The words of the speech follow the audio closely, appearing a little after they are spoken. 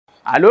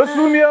Hello,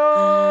 Sumio.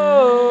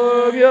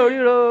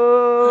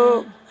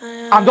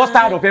 I'm just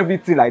tired of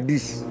everything like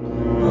this.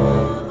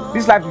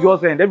 This life is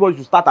just end. Everybody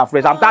should start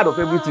afresh. I'm tired of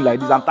everything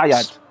like this. I'm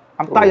tired.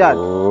 I'm tired.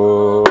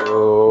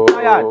 Oh. I'm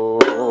tired.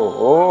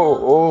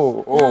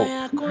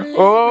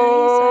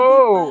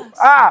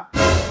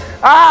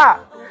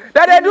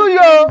 That they do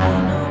you.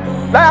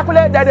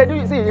 That they do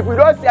you. See, if we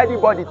don't see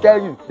anybody tell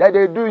you, that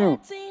they do you.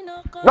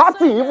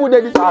 Nothing, even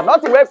in this house,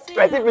 nothing where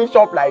specific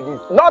shop like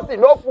this.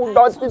 Nothing, no food,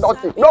 nothing,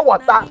 no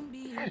water.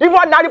 Even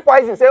ordinary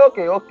poison, say,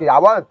 okay, I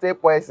want to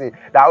take poison.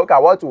 That okay, I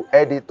want to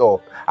edit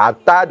off. I'm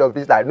tired of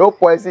this, like no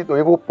poison to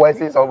even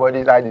poison somebody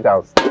inside this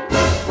house.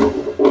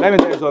 Let me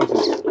tell you something.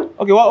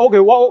 Okay,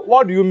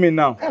 what do you mean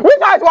now? Which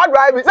guys what do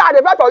I mean? Say, I dey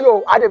beg for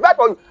you, I dey beg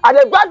for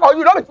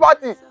you, don't be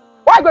sporty.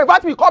 Why you go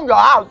invite me come your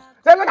house?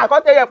 Say, make I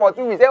come stay here for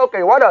 2 weeks. Say, okay,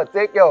 you want to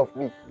take care of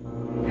me.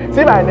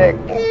 See my neck.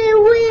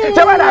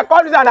 Say, when I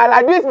come this and I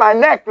like this, my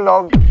neck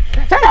long.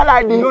 Say, I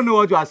like this. You don't know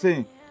what you are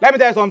saying. Let me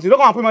tell you something. Don't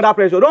come and put me under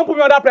pressure. Don't put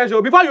me under pressure.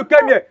 Before you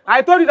came here,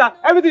 I told you that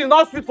everything is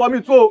not sweet for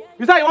me too.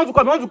 You said you want to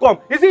come.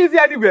 Is it easy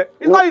anywhere?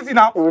 It's not easy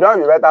now. It will not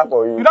be better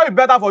for you. It will not be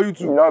better for you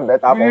too. It will not be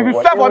better for you. If you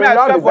swear for me, I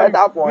swear for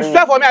you. You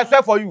swear for me, I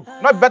swear for you.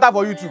 Not better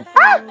for you too.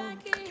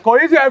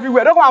 Cause easy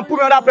everywhere. Don't come and put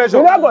me under pressure.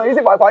 It's not going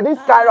easy for this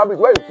kind of rubbish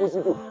where you put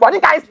me to. For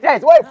this kind of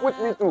stress where you put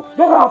me to. Don't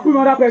come and put me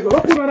under pressure.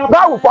 Don't put me under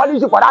pressure. God will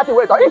punish you for that thing.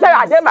 Wait, he said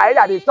I get my head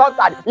at the short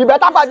side. You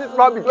better pass this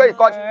rubbish where you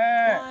catch.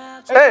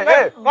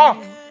 Hey,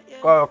 come.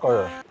 Come.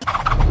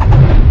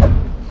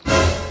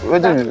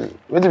 What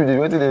did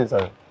you do,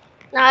 sir?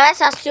 Now let's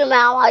just do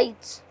my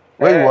white.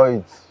 Where you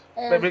want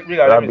it? Big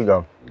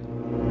up.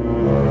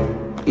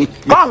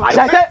 Come, I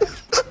said.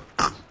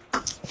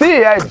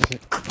 See edge.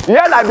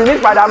 Here like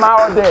beneath Madama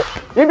out there.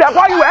 If they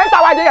call you enter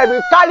one day,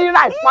 you carry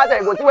rice faster,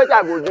 you go see what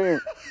I go do.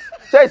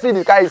 Say see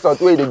the kind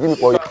of way they give me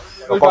for you.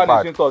 Don't come open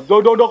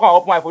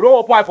my phone. Don't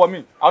open my for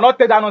me. I'll not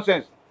take that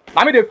nonsense.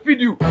 I mean they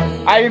feed you.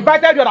 I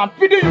invited you and I'm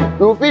feeding you.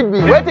 You feed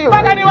me. Wait till you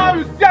feed anyone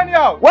you see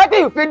anyhow. Wait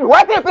till you feed me.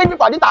 Wait till you feed me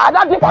for this house. I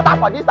don't drink water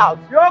for this house.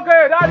 You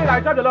okay? That is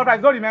I chop the love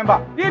rice. Don't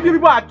remember. If you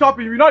people are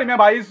chopping, you don't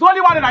remember. It's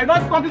only one that I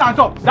not something and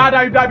chop.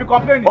 That be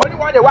complaining. Only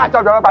one that I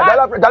chop the love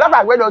rice. The love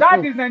rice wey no sweet.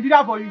 That is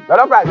Nigeria for you. The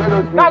love rice wey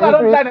no sweet. That I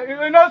don't like.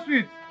 You know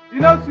sweet. You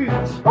know sweet.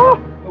 Oh,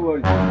 no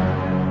worry.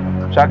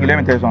 Shaggi, let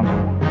me tell you something.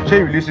 Shey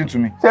you listen to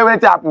me. Say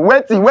wetin happen.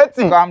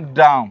 Waiting. Calm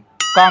down.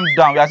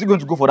 We are still going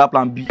to go for that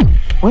plan B.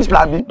 Which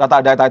plan B? That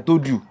I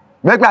told you.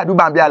 Make me do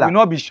Babiala.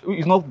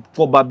 It's not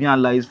for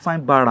Babiala, it's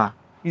fine bara.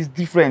 It's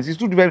different. It's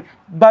too different.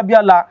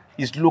 Babiala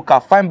is local,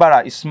 fine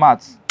bara is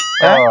smart.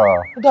 That's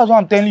what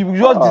I'm telling you.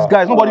 Just this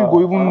guys, nobody will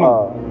go even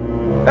know.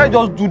 Let's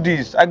just do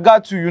this. I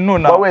got you, you know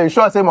now. But wait, you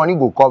sure say money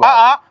go cover?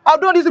 I've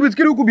done this with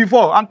Kiruku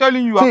before. I'm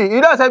telling you. See,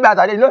 you don't say me as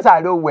I did. You know say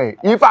I don't wear.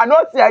 If I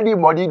don't see any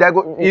money, they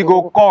go. It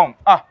go come.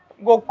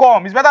 Go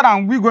come. It's better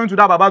than we going to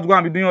that Baba to go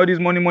and be doing all this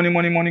money.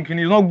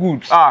 It's not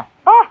good.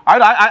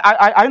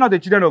 Are you not the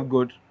children of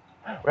God?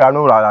 Well, I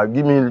know that.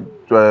 Give me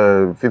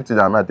 50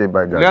 that I might take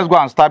back. Let's go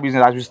and start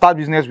business. As we start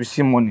business, we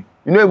see money.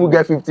 You know if we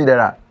get 50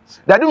 there.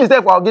 They do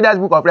mistake for Guinness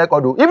Book of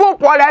Record. Even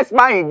poorest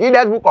man in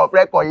Guinness Book of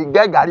Record, he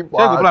get Gary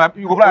for us.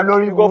 You go follow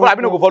me.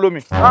 Follow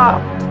me.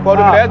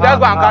 Let's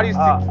go and carry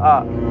stick.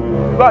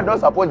 God don't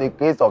support the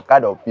case of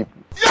kind of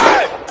people.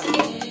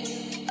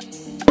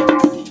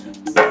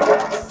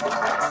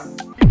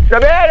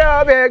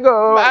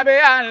 Bego, Baby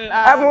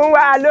Allah,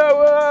 Abuwa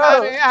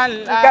lowo, Baby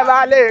Allah,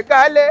 Kevale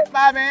Kale,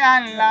 Baby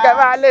Allah,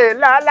 Kevale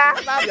Lala.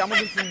 You are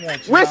moving too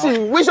much.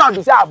 Which one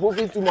be say I'm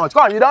moving too much?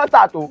 Come, you don't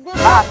start to.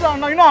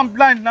 No, you know I'm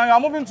blind now. You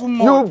are moving too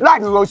much. You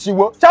blind, you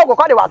Oshiwo. Say go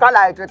call the waka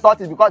like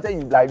 30 because say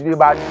you blind, you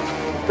bad.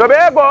 So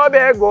bego,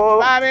 Baby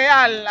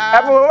Allah,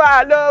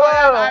 Abuwa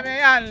lowo,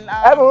 Baby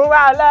Allah,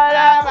 Abuwa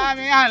Lala,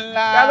 Baby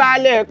Allah,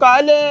 Kevale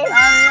Kale,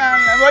 Baby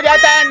Allah. Go get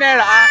 10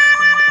 naira,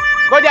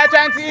 go get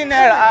 20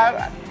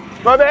 naira.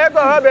 Go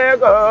bego,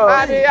 Baby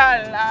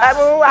Allah,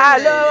 Abuwa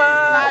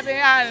lowo,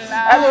 Baby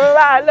Allah,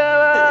 Abuwa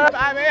lowo,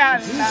 Baby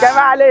Allah,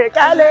 Kevale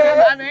Kale,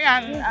 Baby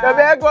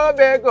Allah,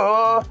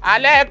 bego,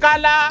 Ale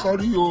Kala,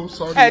 sorry.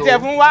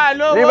 Fun wa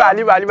lowo.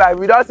 Leave.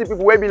 We don't see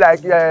people wey be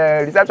like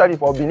receptionist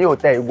for Benin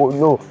Hotel. You go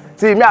no.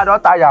 See me, I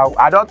don't tire.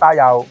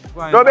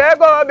 Go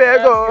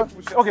bego.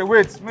 Okay,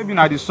 wait. Maybe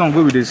now the song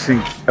wey we dey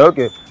sing.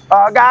 Okay.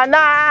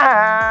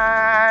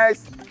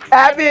 Organize.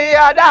 Every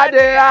other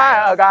day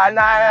I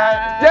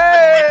organize.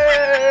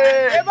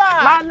 Yeah.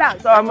 Mala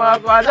somo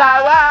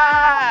kodawa.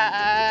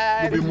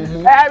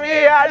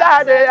 Every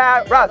other day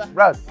I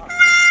Bros.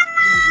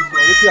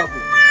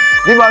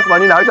 Give us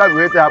money now. Which one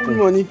will happen?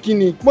 Money,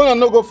 kini. Money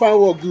no go find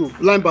work do.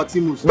 Line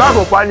Batimus. God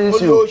will punish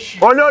you.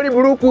 Olori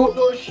buruku.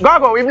 God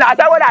go. If na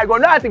say what I go,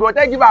 no as go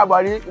take give our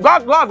money.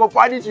 God go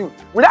punish you.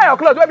 Without your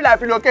clothes, wey be like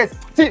pillowcase.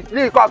 See,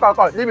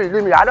 come.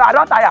 Leave me. I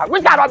don't tire.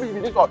 Which kind of rubbish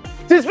be this one?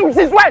 Since when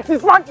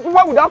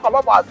we don't come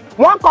up us.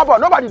 One couple,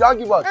 nobody don't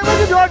give us. Hey, why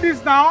you do all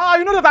this now?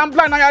 You know that I'm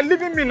blind now. You're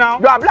leaving me now.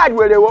 You are blind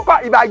where they walk.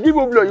 If I give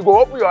you blow, you go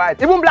open your eyes.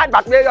 Even blind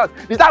bacterias.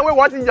 The time we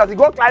want to just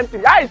go climb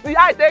tree. I see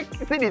the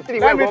tree.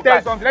 Let me tell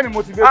you something. Let me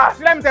motivate you.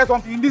 See, let me tell you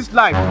something. In this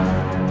life,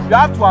 You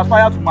have to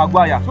aspire to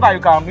Maguire so that you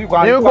can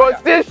go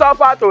still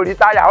suffer to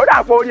retire. Hold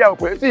on for you.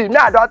 See, me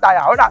I don't tire.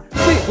 Hold on.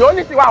 See, the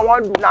only thing I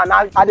want to do now,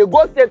 I dey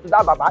go straight to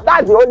that baba.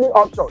 That's the only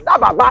option. That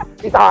baba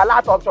is our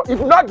last option. If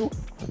you not do,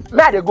 me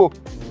I dey go.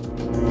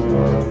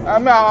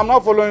 I'm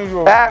not following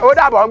you. Hold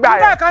on,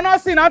 I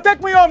cannot see now.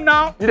 Take me home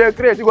now. You dey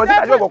crazy. You go see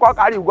that you go call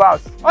carry you go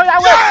house. Oh yeah,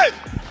 wait.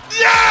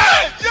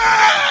 Yeah!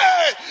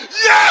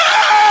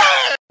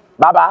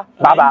 Baba.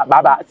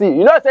 See,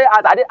 you know say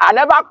as I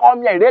never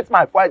come here raise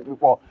my voice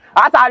before.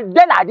 As I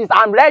dey like this,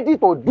 I'm ready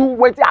to do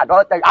what I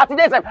don't tell you. As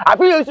today, I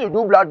feel you should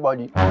do blood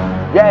body.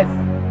 Yes.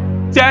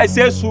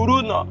 Say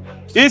suru no.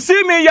 You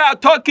see me here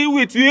talking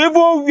with you,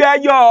 even wear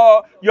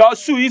your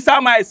shoe inside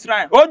my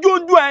shrine. What do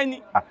you do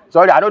any?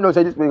 Sorry, I don't know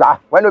say this place.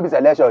 When no be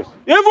selections.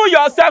 Even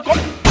your second.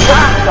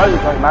 Sorry,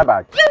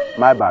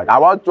 my bad. I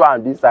want to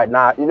on this side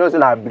now. You know say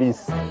na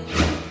breeze.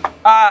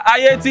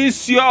 I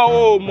is your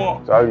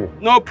home. Sorry.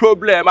 No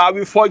problem. I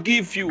will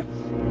forgive you.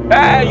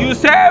 You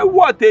say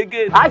what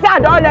again? I said I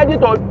don't ready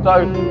to.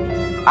 Sorry.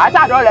 I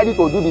said I don't ready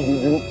to do the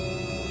juju.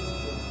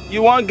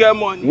 You won't get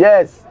money?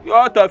 Yes. You're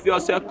out of your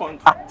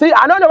second. See,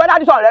 I don't know whether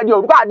this one ready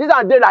because this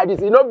one day like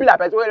this. It don't be like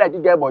person who let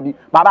you get body.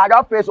 Baba, I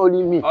don't face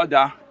only me.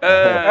 Order.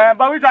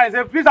 But which one is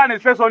this one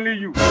is face only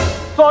you.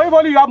 So if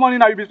only you have money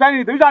now, you be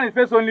spending it. Which one is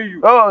face only you?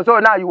 Oh, so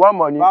now you want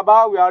money?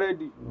 Baba, we are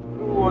ready.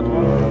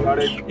 We are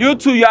ready. You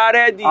two, you are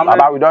ready.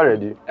 Baba, we don't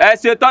ready.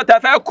 C'est toi, t'as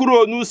fait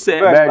cours nous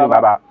c'est.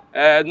 Baba.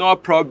 No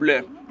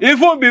problem.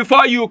 Even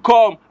before you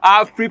come,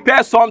 I've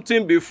prepared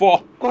something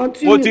before.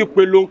 Continue.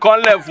 Baba,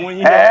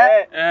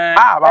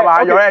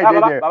 you're ready.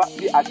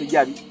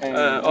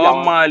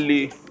 Oh,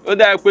 Mali.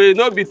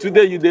 No be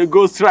today you dey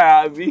go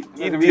try, Abi.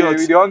 We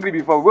dey hungry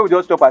before. We will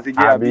just stop as a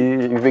Abi,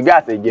 if you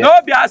get again. No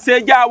be as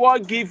a I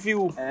won't give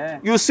you.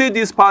 You see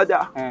this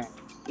powder?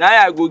 Now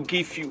I go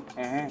give you.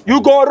 You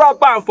go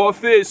rub am for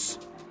face.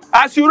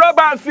 As you rub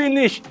am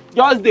finish,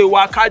 just dey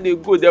waka dey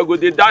go, they go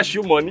dey dash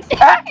you money.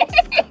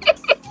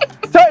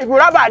 So if you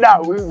rub am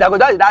now, they go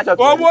just dash you.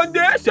 Omo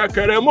dey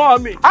sekere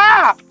mommy.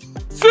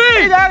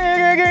 See.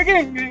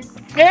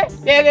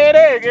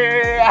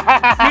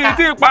 Mi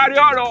ti parí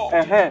ọ̀rọ̀.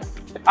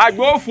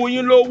 Agbo fún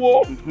yín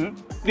lówó.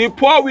 The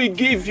poor will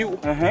give you.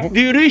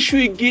 The rich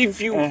will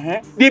give you.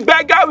 The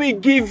beggar will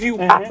give you.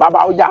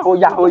 Baba, oya,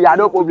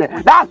 no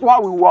problem. That's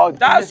what we want.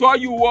 That's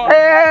what you want.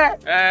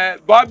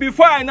 But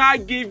before I now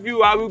give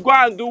you, I will go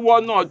and do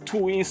 1 or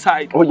 2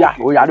 inside. Oya,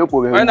 no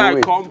problem. When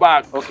I come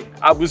back, okay.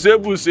 Abuse.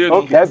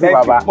 Okay, thank you,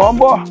 Baba.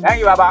 Combo. Thank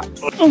you, Baba.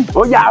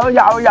 Oya.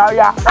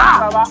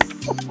 Baba.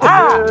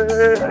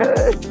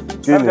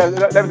 Let me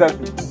tell you.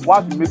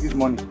 Once you make this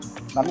money,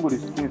 I'm going to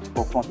spin it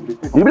for front.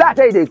 You be like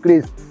say they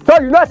crazy. So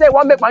you know say you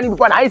want make money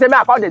before now. You say me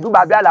account they do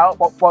babiala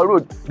for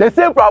road. They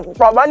say from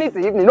morning to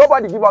evening,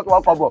 nobody give us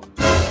 1 kobo.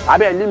 I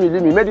mean,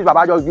 leave me. Make this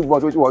Baba just give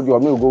us what you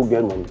want. Me go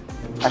get money.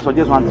 I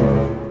suggest one thing.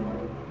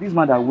 This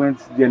man that went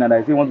there and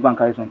I say he wants to go and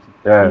carry something.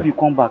 Yeah. If you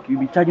come back, you'll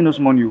be charging us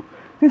money.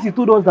 Since he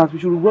told us that we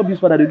should rob this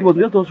father, they give us,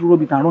 let us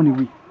rob it and run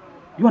away.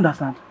 You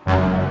understand?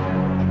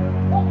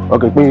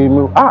 Okay,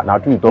 now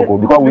to talk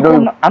because we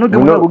don't. I don't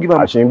know. Give him.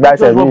 I should buy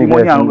some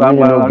money and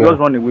just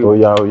run away. Oh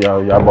yeah.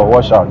 But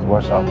watch out.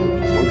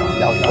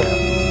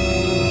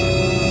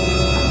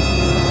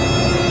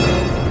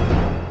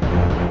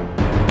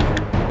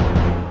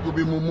 You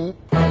be mumu.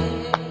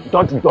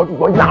 Don't now. Come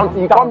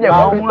here,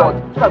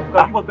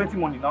 give us plenty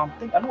money now.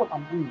 I know what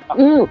I'm doing.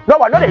 No,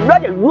 but you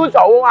don't use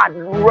your own hand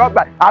rub.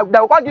 They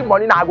will come give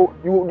money now. You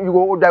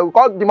go. They will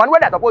come the money where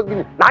they supposed to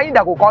give me. Now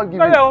they will come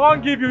give you. They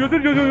won't give you. You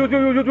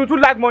too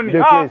like money.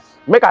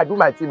 Make I do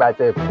my thing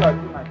myself.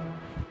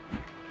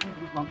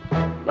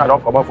 I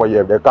don't come out for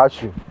you. They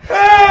catch you.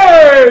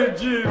 Hey,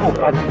 Jesus.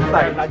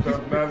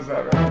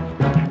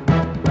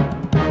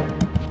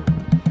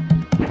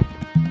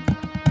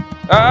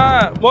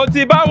 Mo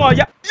ti bá wọn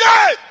ya.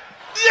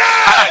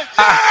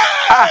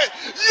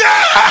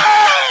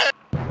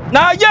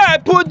 Now I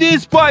put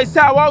this boy say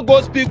I wan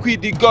go speak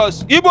with the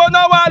girls. Ibo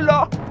no wa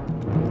lọ.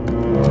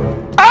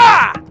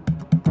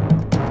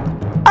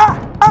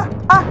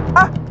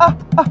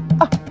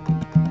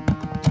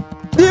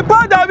 The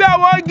powder wey I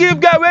wan give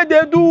girl wey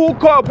dey do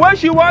hook up when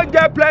she wan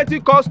get plenty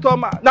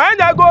customer. Na im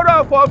dey go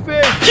run for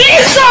face.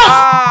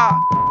 Jesus!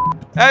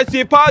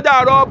 Ẹ̀sìn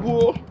powder rub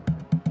o.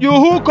 You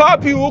hook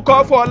up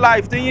for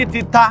life tí yín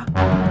ti ta.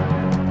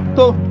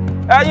 To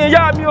ẹ̀yin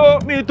yá mi o,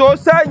 mi tó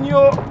sẹ́yìn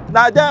o,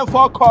 na dem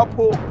fuck up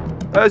o.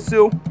 Ẹ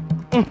ṣeun.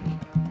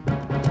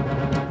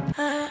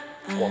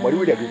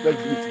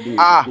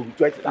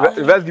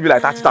 Let's give you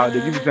like 30,000.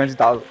 They give you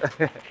 20,000.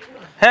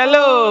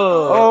 Hello.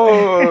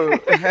 Oh.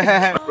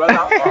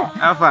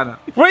 I'm fine.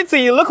 Pretty,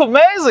 you look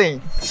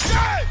amazing.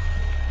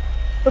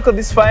 Look at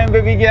this fine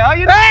baby girl. How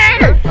you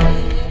doing?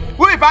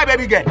 Who is fine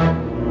baby girl?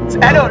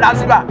 Hello,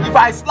 Nasiba. If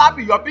I slap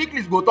you, your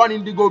pickles go turn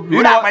indigo blue.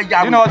 You know what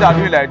they're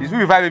doing like this? Who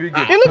is fine baby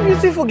girl? You look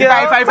beautiful, girl.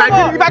 If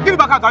I give you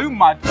back out, are you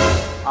mad?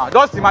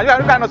 Just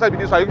imagine. You cannot say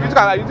this one. You think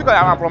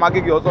I'm from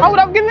Agege or something? I would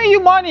have given you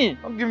money.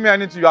 Don't give me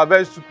anything. You are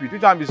very stupid. You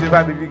trying to be safe,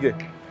 baby girl.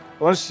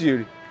 Don't see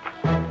it.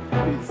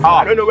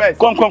 I don't know where.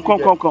 Come.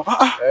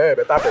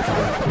 Better person.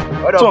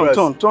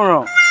 Turn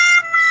around.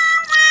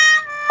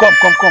 Come.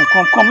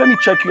 Let me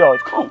check you out.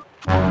 Come.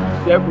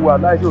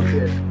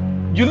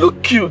 You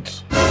look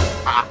cute.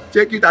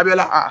 Check it,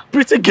 Abiola.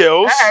 Pretty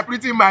girls.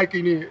 Pretty Mike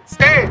in it.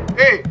 Hey,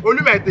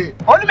 Olumete,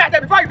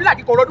 before you be like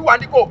you Korodu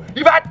Wandiko.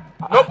 If I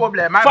no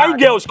problem, man. Fine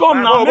girls,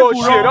 come now. Oh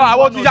shit! I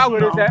want to young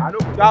with it.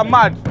 You are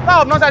mad. What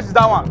kind of nonsense is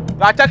that one?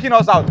 You are checking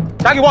us out.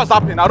 Shaggi, what's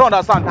happening? I don't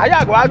understand. Now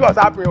you go ask what's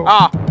happening.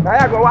 Now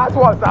you go ask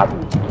what's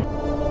happening.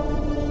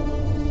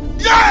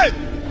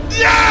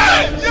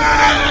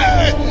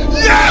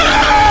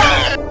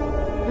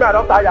 Me, I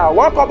don't tire.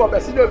 One cup of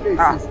person no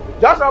faces.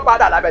 Just not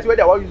bad at la person where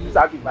they want you to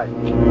sacrifice.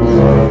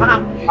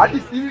 At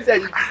least if you say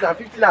it's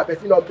 15 and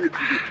person not break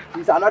today,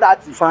 it's another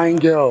thing. Fine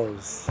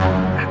girls.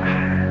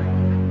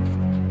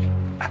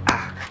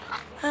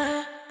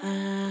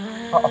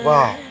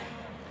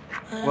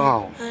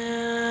 Wow.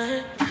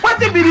 What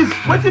be this?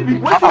 What be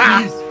this?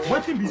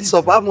 What's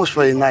up? How much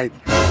for a night?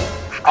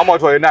 How much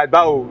for a night?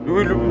 Bao, you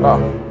will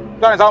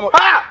look. That is how much.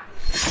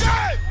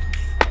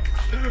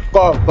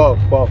 Come.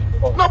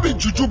 Not be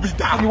juju be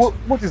that.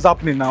 What is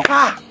happening now?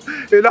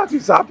 A lot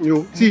is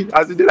happening. See,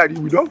 as the day like this,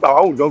 we don't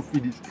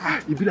feed this.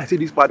 It be like say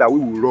this part that we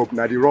will rob,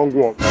 now the wrong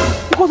one.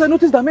 Because I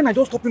noticed that men are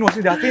just stopping us.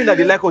 They are saying that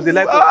they like us.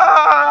 Hey,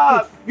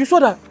 you saw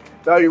that?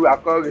 Sorry, we are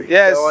coming.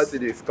 Yes. I want to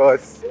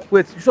discuss.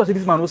 Wait, you sure say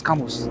this man knows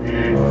scams?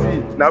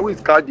 See, now we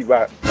scared the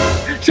man.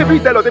 She be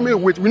tell us,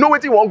 wait, we know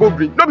what you want to go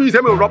bring. Nobody say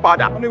me rob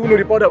powder. I don't even know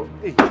the powder.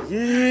 Hey.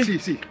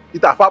 See,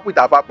 it's a fapu.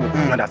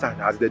 You understand?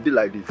 As they do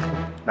like this,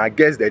 now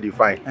guess they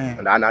define,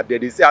 and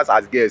they see us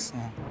as guests.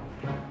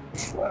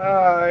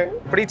 Why?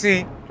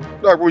 Pretty.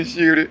 Like we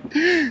share it.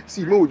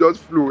 See, me will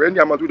just flow. Any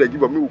amount they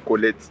give us, me will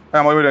collect.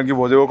 How much they give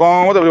us? They will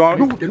come. What do they want?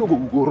 No, they no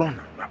go run.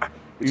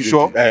 You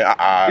sure?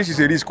 This is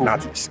a risk.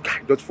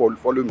 Just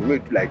follow me.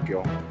 Make like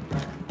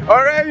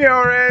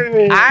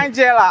Already.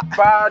 Angela.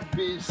 Bad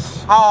bitch.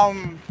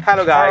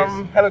 Hello guys.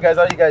 Hello guys,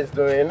 how you guys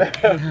doing?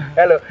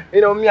 Hello.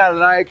 You know me, I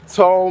like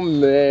tall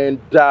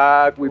men,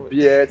 dark with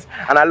beards,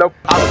 and I love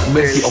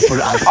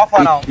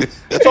Offer now.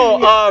 So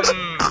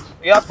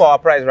you asked for our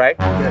price, right?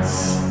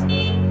 Yes.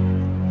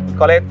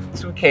 Collect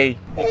 2K.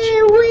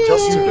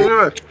 Just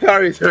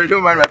 2K. Sorry,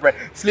 don't mind my friend.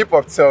 Slip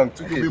of tongue.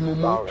 2K.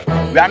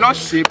 We are not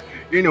cheap.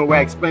 You know,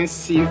 we're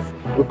expensive.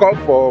 We come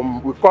to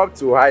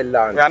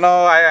Highland. We are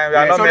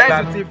not so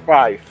let's do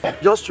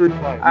 5. Just 3.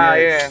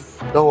 Yes.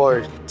 Yeah. Don't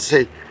worry.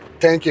 Say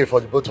 10K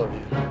for the both of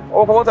you.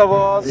 Oh, for both of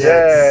us?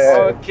 Yes.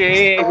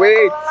 Okay.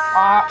 Wait.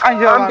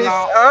 Angela,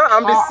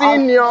 I'm the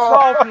senior.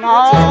 Stop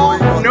now.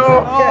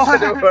 No,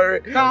 don't worry.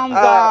 Calm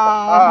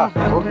down.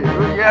 Okay.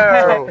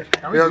 Yeah.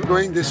 We are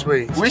going this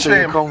way. Which so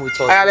way? You come with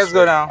us. Alright, let's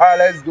go now. Alright,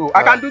 let's go.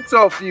 I can do 2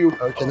 of you.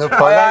 Okay, no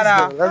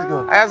problem. Let's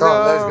go. Let's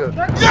go. Let's go.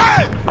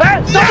 Yeah!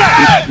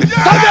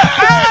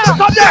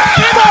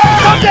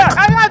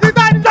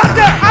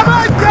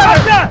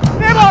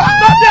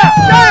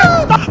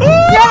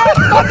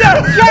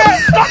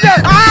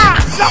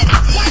 Stop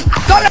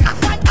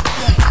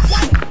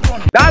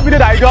That video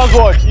that you just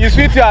watched, you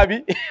sweet you,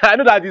 Abi. I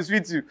know that it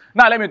sweet you.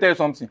 Now let me tell you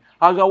something.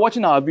 As you are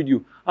watching our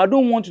video, I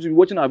don't want you to be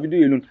watching our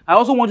video alone. I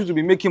also want you to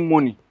be making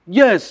money.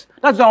 Yes,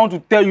 that's why I want to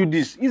tell you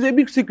this. It's a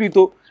big secret,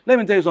 though. Let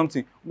me tell you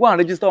something. Go and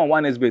register on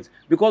 1xBet.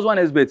 Because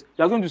 1xBet,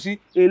 you are going to see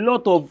a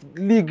lot of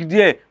league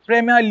there.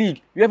 Premier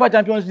League, UEFA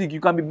Champions League. You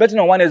can be betting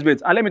on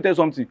 1xBet. And let me tell you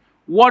something.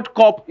 World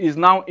Cup is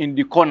now in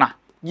the corner.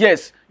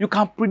 Yes, you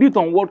can predict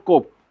on World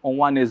Cup on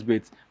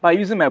 1xBet by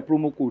using my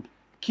promo code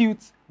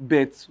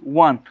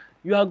CUTEBET1.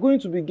 You are going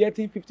to be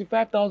getting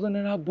 55,000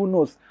 naira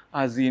bonus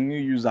as a new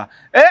user.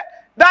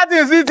 That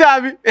is it,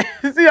 Abi.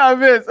 See your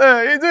face.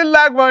 It will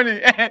like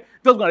money. Just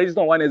go and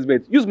register on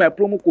 1xBet. Use my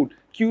promo code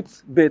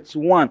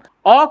CUTEBET1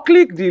 or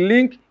click the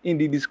link in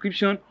the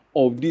description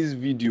of this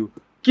video.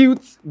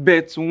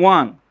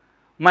 CUTEBET1.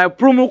 My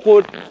promo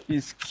code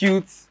is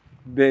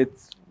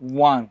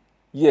CUTEBET1.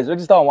 Yes,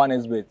 register on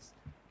 1xBet.